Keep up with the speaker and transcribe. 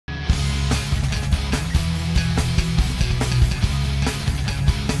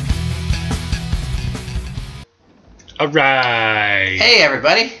Alright. Hey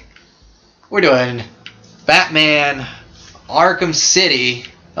everybody, we're doing Batman Arkham City.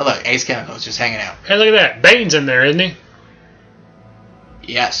 Oh look, Ace Chemical's just hanging out. Hey, look at that. Bane's in there, isn't he?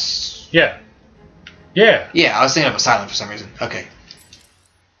 Yes. Yeah. Yeah. Yeah, I was thinking of Asylum for some reason. Okay.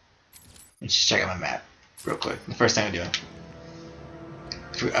 Let's just check out my map real quick. The first thing I'm doing.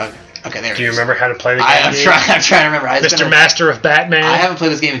 Okay, there it is. Do you remember how to play the game? I'm trying to remember. Mr. Master of Batman. I haven't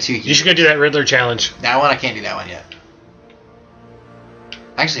played this game in 2 years. You should go do that Riddler challenge. That one, I can't do that one yet.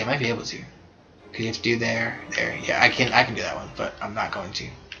 Actually, I might be able to. Cause you have to do there. Yeah, I can do that one, but I'm not going to.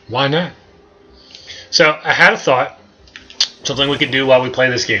 Why not? So, I had a thought. Something we could do while we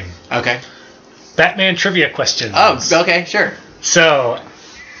play this game. Okay. Batman trivia questions. Oh, okay, sure. So,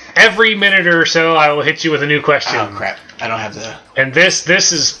 every minute or so, I will hit you with a new question. Oh, crap. I don't have the... And this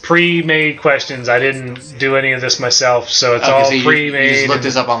is pre-made questions. I didn't do any of this myself, so it's all so pre-made. You just looked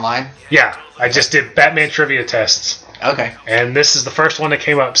this up online? Yeah, I just did Batman trivia tests. Okay. And this is the first one that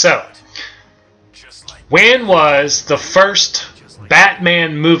came up. So, when was the first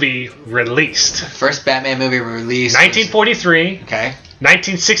Batman movie released? First Batman movie released... 1943, Okay.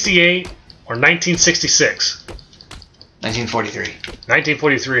 1968, or 1966? 1943.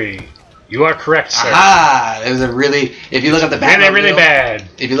 1943. You are correct, sir. Aha! It was a really... If you look up the Batmobile... Really bad.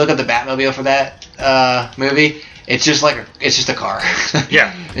 If you look up the Batmobile for that movie, it's just like it's just a car.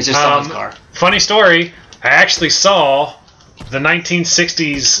 Yeah. It's just someone's car. Funny story, I actually saw the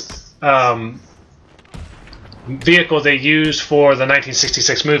 1960s vehicle they used for the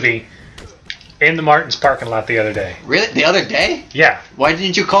 1966 movie in the Martin's parking lot the other day. Really? The other day? Yeah. Why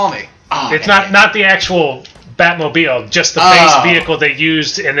didn't you call me? Oh, it's not the actual Batmobile, just the base vehicle they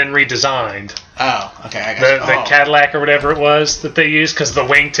used and then redesigned. Oh, okay. I got the Cadillac or whatever it was that they used because the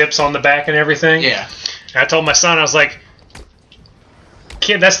wingtips on the back and everything. Yeah. And I told my son, I was like,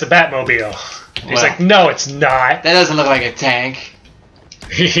 kid, that's the Batmobile. He's like, no, it's not. That doesn't look like a tank.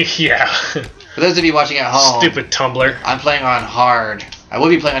 Yeah. For those of you watching at home, Stupid Tumblr. I'm playing on hard. I would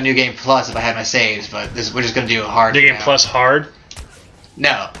be playing on New Game Plus if I had my saves, but we're just going to do hard. New Game Plus hard?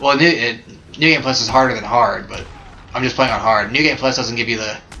 No. Well, New Game Plus is harder than hard, but I'm just playing on hard. New Game Plus doesn't give you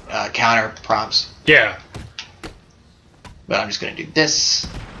the counter prompts. Yeah. But I'm just going to do this.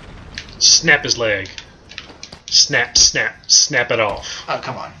 Snap his leg. Snap, snap, snap it off. Oh,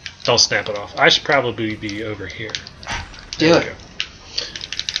 come on. Don't snap it off. I should probably be over here. Do it.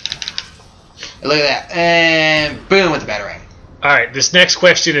 Look at that. And boom with the Batarang. Alright, this next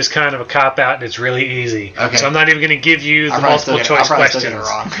question is kind of a cop-out and it's really easy. Okay. So I'm not even going to give you the multiple choice questions. Get it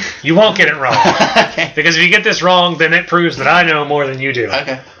wrong. You won't get it wrong. Okay. Because if you get this wrong, then it proves that I know more than you do.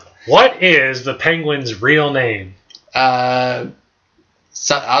 Okay. What is the Penguin's real name? Oswald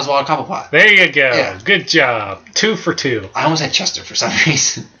Cobblepot. There you go. Yeah. Good job. 2 for 2. I almost had Chester for some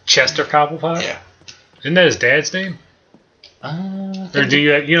reason. Chester Cobblepot? Yeah. Isn't that his dad's name? Or do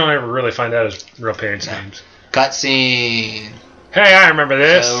you don't ever really find out his real parents' names? Cutscene. Hey, I remember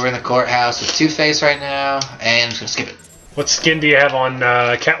this. So we're in the courthouse with Two-Face right now, and I'm just gonna skip it. What skin do you have on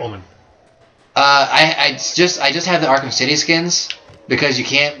Catwoman? I just have the Arkham City skins because you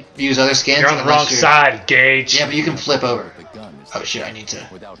can't use other skins. You're on the wrong side, Gage. Yeah, but you can flip over. Oh shit! I need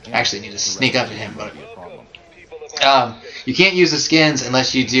to sneak up to him, but you can't use the skins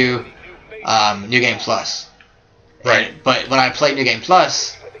unless you do New Game Plus. Right. But when I play New Game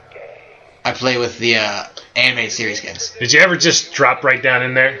Plus, I play with the animated series skins. Did you ever just drop right down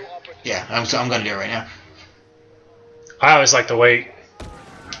in there? Yeah, I'm gonna do it right now. I always like to wait.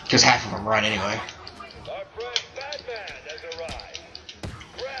 Because half of them run anyway.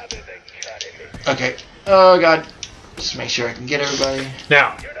 Okay. Oh god. Just make sure I can get everybody.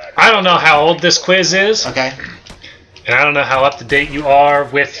 Now, I don't know how old this quiz is. Okay. And I don't know how up to date you are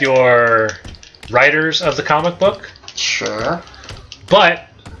with your writers of the comic book. Sure. But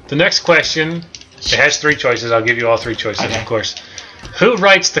the next question, it has 3 choices. I'll give you all 3 choices, Okay. of course. Who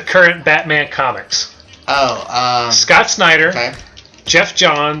writes the current Batman comics? Oh, Scott Snyder, okay. Jeff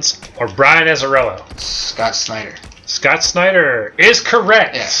Johns, or Brian Azzarello? Scott Snyder. Scott Snyder is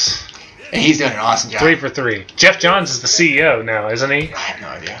correct. Yes. And he's doing an awesome job. 3 for 3. Jeff Johns is the CEO now, isn't he? I have no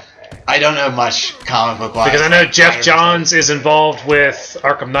idea. I don't know much comic book wise. Because I know Jeff Johns is involved with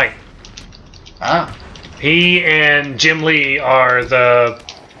Arkham Knight. Oh. He and Jim Lee are the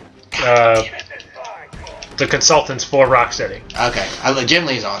consultants for Rocksteady. Okay. Jim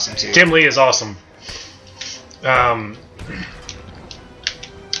Lee's awesome too. Jim Lee is awesome. Did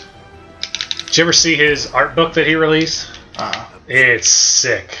you ever see his art book that he released? It's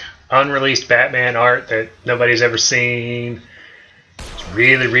sick. Unreleased Batman art that nobody's ever seen. It's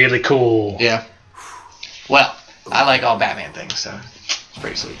really, really cool. Yeah. Well, I like all Batman things, so it's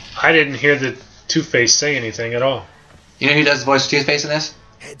pretty sweet. I didn't hear the Two-Face say anything at all. You know who does the voice of Two-Face in this?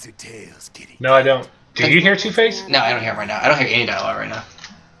 Heads or tails, kitty? No, I don't. Do you hear Two-Face? No, I don't hear him right now. I don't hear any dialogue right now.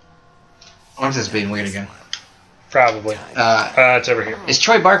 I wonder if this is being weird again. Probably. It's over here. It's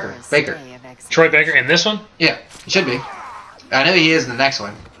Troy Baker. Troy Baker in this one? Yeah, it should be. I know he is in the next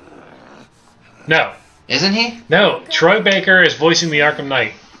one. No. Isn't he? No. Troy Baker is voicing the Arkham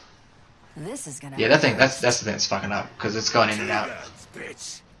Knight. This is gonna Yeah, that's the thing that's fucking up, because it's going in and out.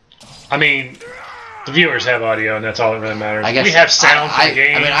 I mean, the viewers have audio, and that's all that really matters. I guess we have sound for the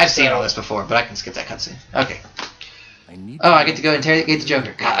game. I mean, I've seen all this before, but I can skip that cutscene. Okay. Oh, I get to go interrogate the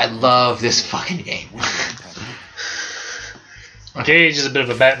Joker. God, I love this fucking game. Gage is a bit of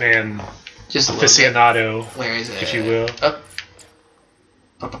a Batman Just a aficionado, Where is it? if you will. Oh.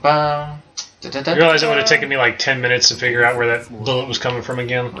 Ba-ba-ba. Da-da-da-da. You realize it would have taken me like 10 minutes to figure out where that bullet was coming from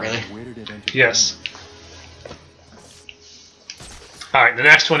again? Really? Yes. Alright, the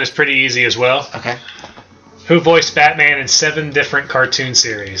next one is pretty easy as well. Okay. Who voiced Batman in 7 different cartoon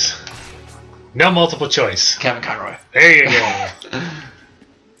series? No multiple choice. Kevin Conroy. There you go.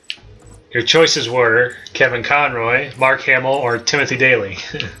 Your choices were Kevin Conroy, Mark Hamill, or Timothy Daly.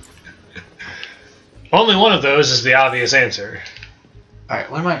 Only one of those is the obvious answer. Alright,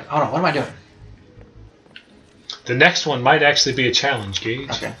 hold on, what am I doing? The next one might actually be a challenge, Gage.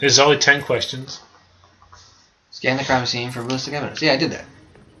 Okay. There's only 10 questions. Scan the crime scene for ballistic evidence. Yeah, I did that.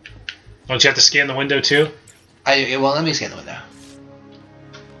 Don't you have to scan the window too? It won't let me scan the window.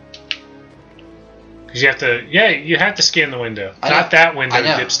 Because you have to, yeah, you have to scan the window. I know. Not that window, I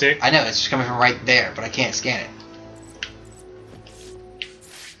know. dipstick. I know, it's just coming from right there, but I can't scan it.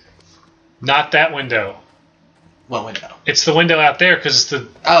 Not that window. What window? It's the window out there because it's the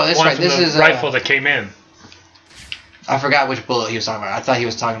Oh, that's one right. from This the is rifle that came in. I forgot which bullet he was talking about. I thought he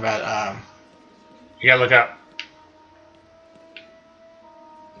was talking about. You gotta look up.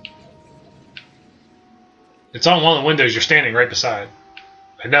 It's on one of the windows you're standing right beside.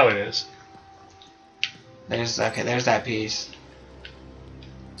 I know it is. There's that piece.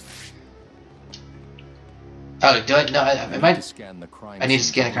 Oh, do I? No, I need to scan the crime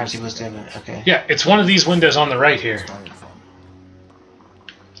scene list. Okay. Yeah, it's one of these windows on the right here. I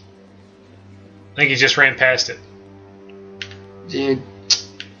think he just ran past it. Dude.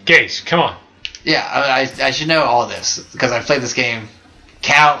 Gage, come on. Yeah, I should know all this because I've played this game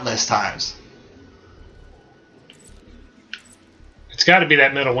countless times. It's got to be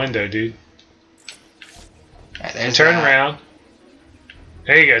that middle window, dude. Right, there's Turn that. around.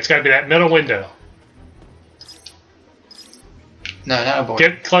 There you go. It's got to be that middle window. No, not a board.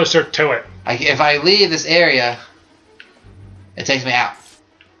 Get closer to it. If I leave this area, it takes me out.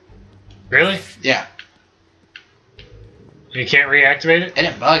 Really? Yeah. You can't reactivate it? It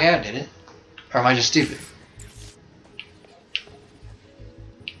didn't bug out, did it? Or am I just stupid?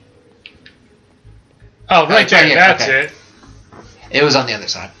 Oh, right there. here, That's okay. it. It was on the other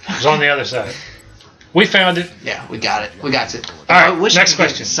side. It was on the other side. We found it. Yeah, we got it. We got it. All right, I wish next we could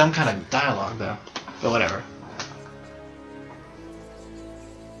question. get some kind of dialogue, though. But whatever.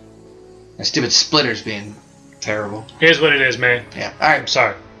 The stupid splitters being terrible. Here's what it is, man. Yeah. I'm Alright,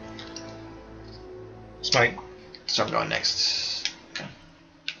 sorry. Smite. so I'm going next. Okay.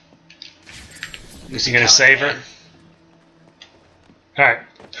 You gonna save her? Alright.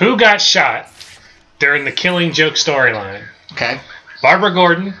 Who got shot during the Killing Joke storyline? Okay. Barbara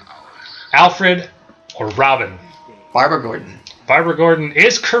Gordon, Alfred, or Robin? Barbara Gordon. Barbara Gordon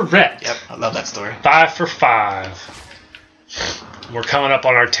is correct. Yep, I love that story. 5 for 5. We're coming up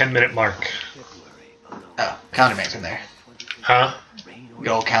on our 10-minute mark. Oh, Calendar Man's in there. Huh? Good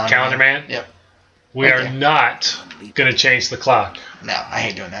old Calendar Man? Yep. We Right are there. not going to change the clock No, I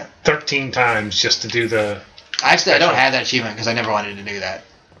hate doing that. 13 times just to do the... Actually, I don't have that achievement because I never wanted to do that.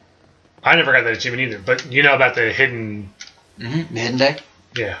 I never got that achievement either, but you know about the hidden... Mm-hmm. The Hidden Day?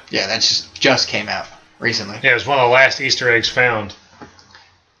 Yeah. Yeah, that just came out recently. Yeah, it was one of the last Easter eggs found.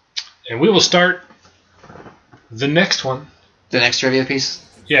 And we will start the next one. The next trivia piece?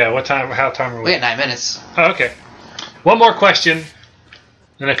 Yeah, what time? How time are We we? got 9 minutes. Oh, okay. One more question,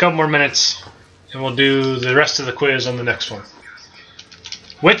 and a couple more minutes, and we'll do the rest of the quiz on the next one.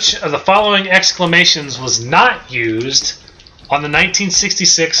 Which of the following exclamations was not used on the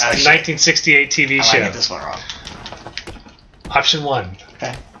 1966 to 1968 TV I show? might get this one wrong. Option 1.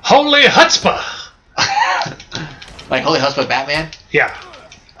 Okay. Holy chutzpah! Like Holy Husband Batman? Yeah.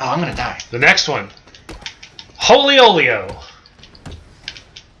 Oh, I'm gonna die. The next one. Holy oleo.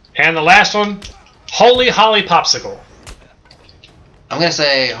 And the last one. Holy holly popsicle. I'm gonna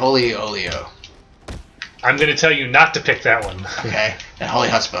say Holy Oleo. I'm going to tell you not to pick that one. Okay. And Holy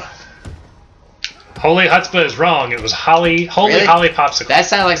Husband. Holy Chutzpah is wrong. It was Holy Really? Holly Popsicle. That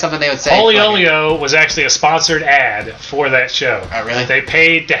sounded like something they would say. Holy fucking- Oleo was actually a sponsored ad for that show. Oh, really? They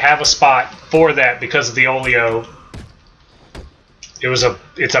paid to have a spot for that because of the Oleo.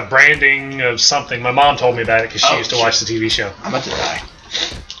 It's a branding of something. My mom told me about it because she used to watch the TV show. I'm about to die.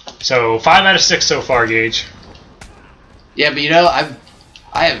 So 5 out of 6 so far, Gage. Yeah, but you know,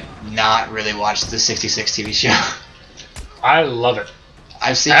 I have not really watched the 66 TV show. I love it.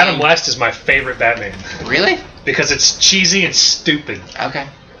 I've seen Adam West is my favorite Batman. Really? Because it's cheesy and stupid. Okay.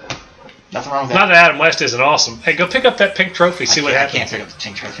 Nothing wrong with Not that. that Adam West isn't awesome. Hey, go pick up that pink trophy. See what happens. I can't pick up the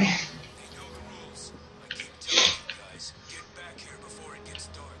pink trophy.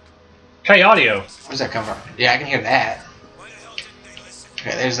 Hey, audio. Where does that come from? Yeah, I can hear that.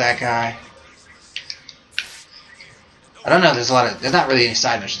 Okay, there's that guy. I don't know. There's not really any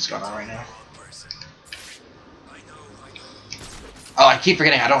side missions going on right now. Oh, I keep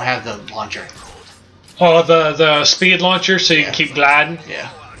forgetting I don't have the launcher. Oh, the speed launcher, so you can keep gliding. Yeah.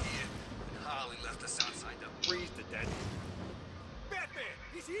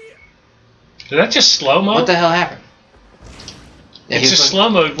 Did that just slow mo? What the hell happened? Yeah, It's just slow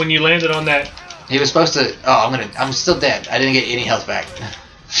mo when you landed on that. He was supposed to. Oh, I'm still dead. I didn't get any health back.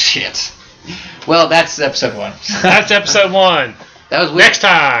 Shit. Well, that's episode 1. That's episode 1. That was weird. Next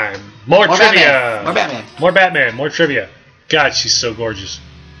time, more trivia. More Batman. More Batman. More trivia. God, she's so gorgeous.